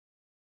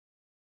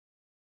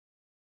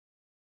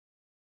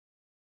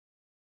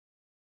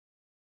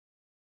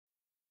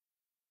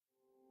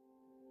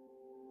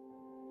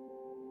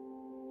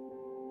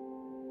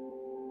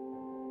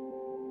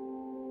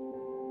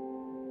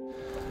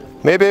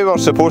Maybe we're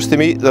supposed to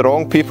meet the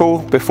wrong people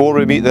before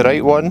we meet the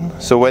right one,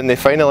 so when they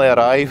finally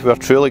arrive we're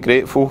truly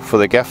grateful for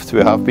the gift we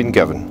have been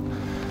given.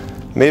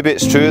 Maybe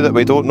it's true that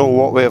we don't know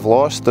what we have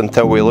lost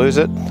until we lose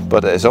it,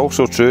 but it is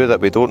also true that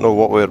we don't know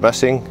what we're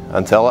missing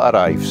until it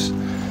arrives.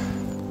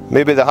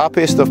 Maybe the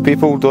happiest of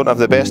people don't have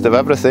the best of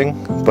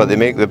everything, but they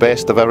make the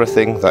best of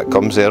everything that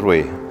comes their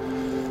way.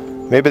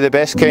 Maybe the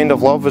best kind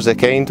of love is the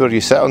kind where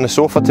you sit on the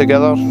sofa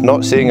together,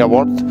 not saying a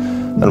word,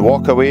 and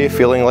walk away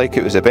feeling like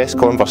it was the best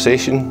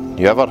conversation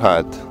you ever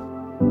had.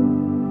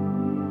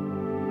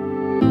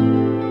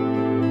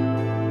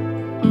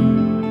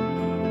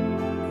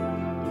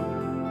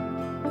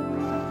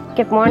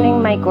 Good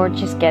morning, my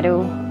gorgeous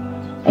kiddo.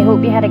 I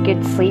hope you had a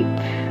good sleep.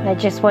 I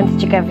just wanted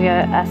to give you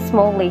a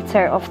small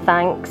letter of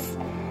thanks.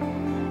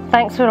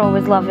 Thanks for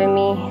always loving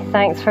me.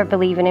 Thanks for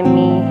believing in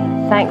me.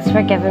 Thanks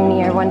for giving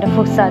me your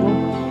wonderful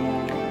son.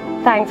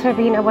 Thanks for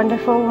being a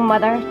wonderful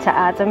mother to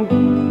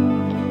Adam.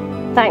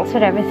 Thanks for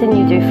everything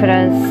you do for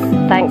us.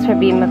 Thanks for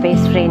being my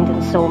best friend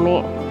and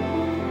soulmate.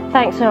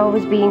 Thanks for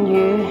always being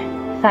you.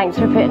 Thanks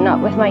for putting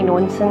up with my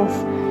nonsense.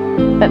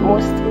 But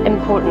most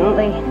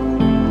importantly,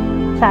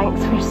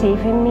 thanks for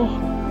saving me.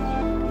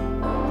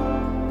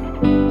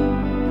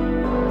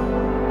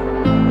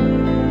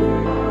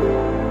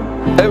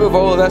 Out of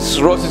all of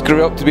this, Ross has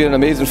grew up to be an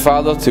amazing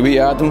father to wee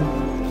Adam.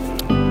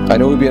 I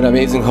know he'll be an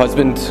amazing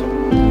husband.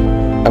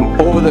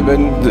 I'm over the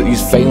moon that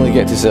he's finally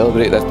get to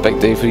celebrate this big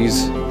day for you.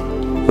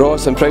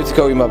 Ross, I'm proud to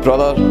call you my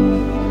brother,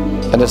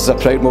 and this is a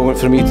proud moment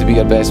for me to be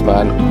your best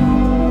man.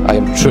 I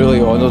am truly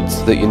honoured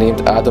that you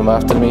named Adam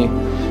after me.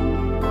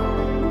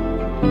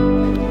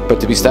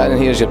 But to be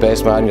standing here as your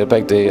best man on your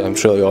big day, I'm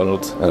truly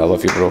honoured, and I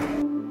love you, bro.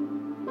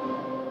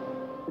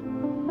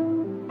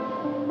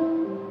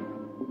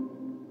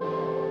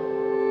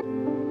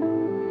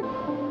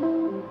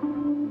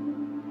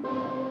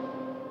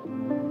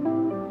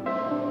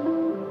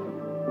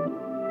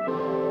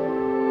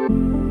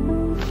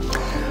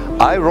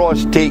 I,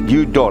 Ross, take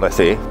you,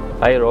 Dorothy.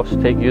 I, Ross,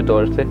 take you,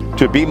 Dorothy.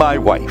 To be my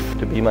wife.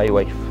 To be my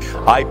wife.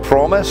 I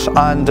promise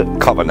and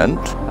covenant.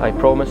 I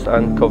promise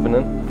and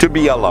covenant. To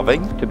be a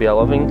loving. To be a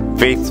loving.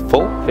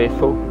 Faithful.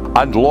 Faithful.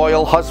 And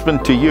loyal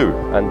husband to you.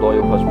 And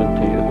loyal husband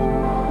to you.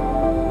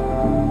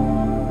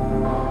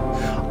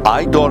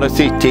 I,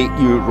 Dorothy, take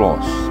you,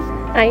 Ross.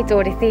 I,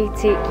 Dorothy,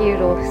 take you,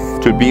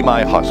 Ross. To be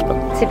my husband.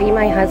 To be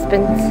my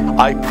husband.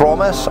 I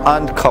promise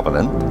and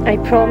covenant. I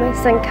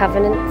promise and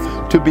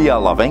covenant. To be a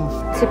loving.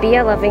 To be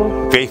a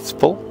loving.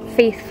 Faithful.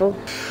 Faithful.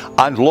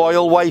 And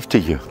loyal wife to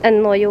you.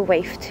 And loyal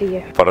wife to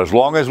you. For as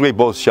long as we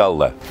both shall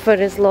live. For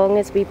as long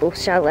as we both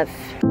shall live.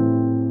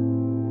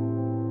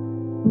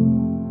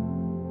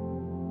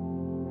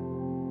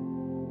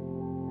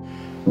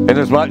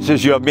 Inasmuch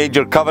as you have made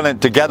your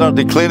covenant together,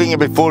 declaring it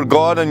before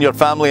God and your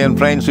family and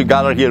friends who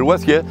gather here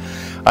with you,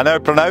 I now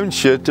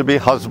pronounce you to be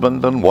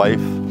husband and wife,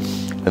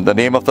 in the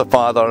name of the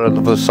Father, and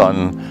of the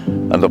Son,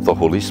 and of the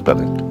Holy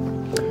Spirit.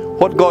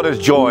 What God has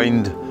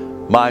joined,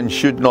 man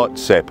should not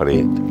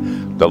separate.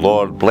 The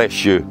Lord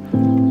bless you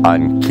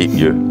and keep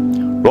you.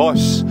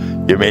 Ross,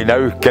 you may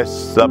now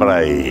kiss the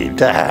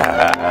bride.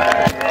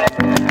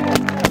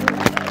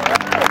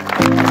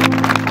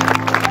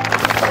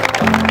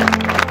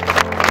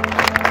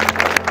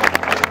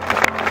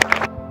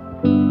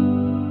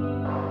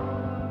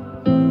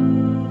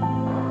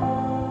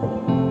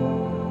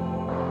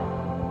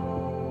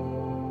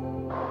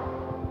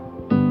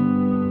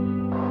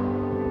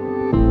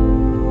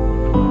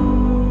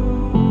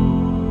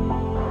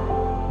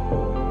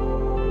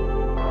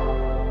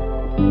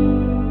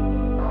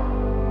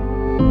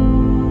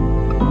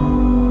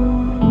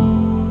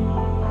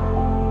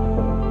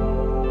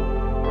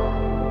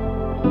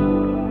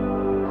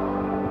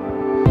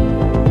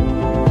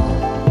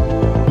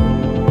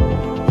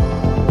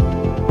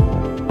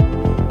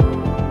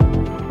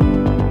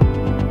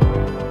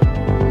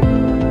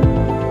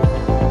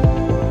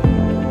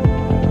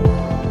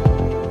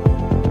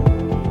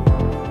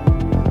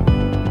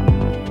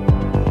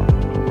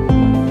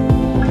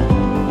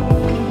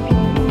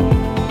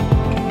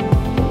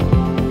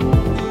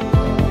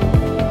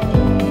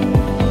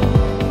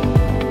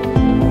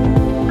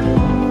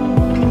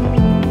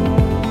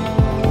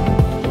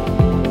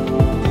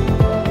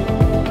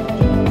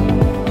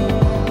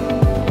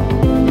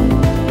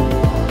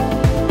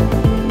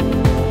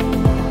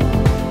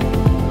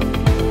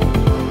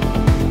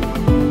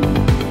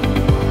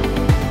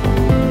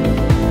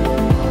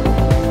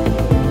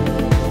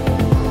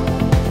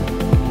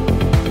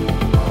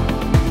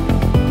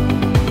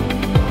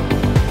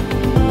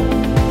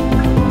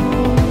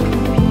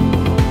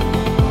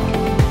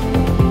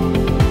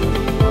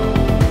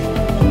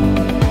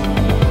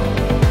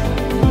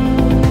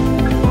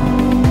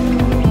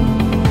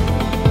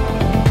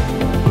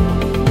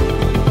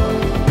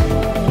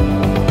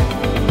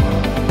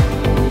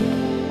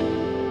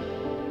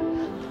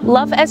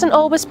 Love isn't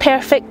always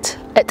perfect,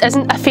 it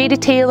isn't a fairy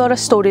tale or a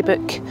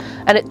storybook,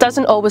 and it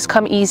doesn't always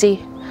come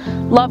easy.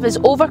 Love is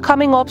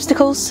overcoming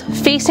obstacles,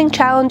 facing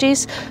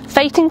challenges,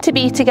 fighting to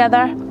be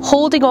together,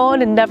 holding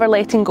on and never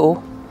letting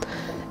go.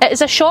 It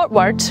is a short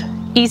word,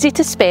 easy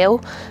to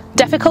spell,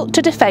 difficult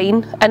to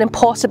define, and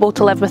impossible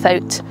to live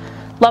without.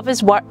 Love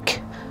is work,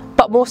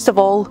 but most of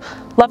all,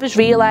 love is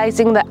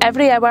realising that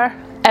every hour,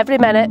 every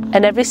minute,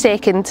 and every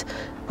second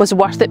was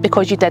worth it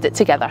because you did it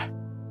together.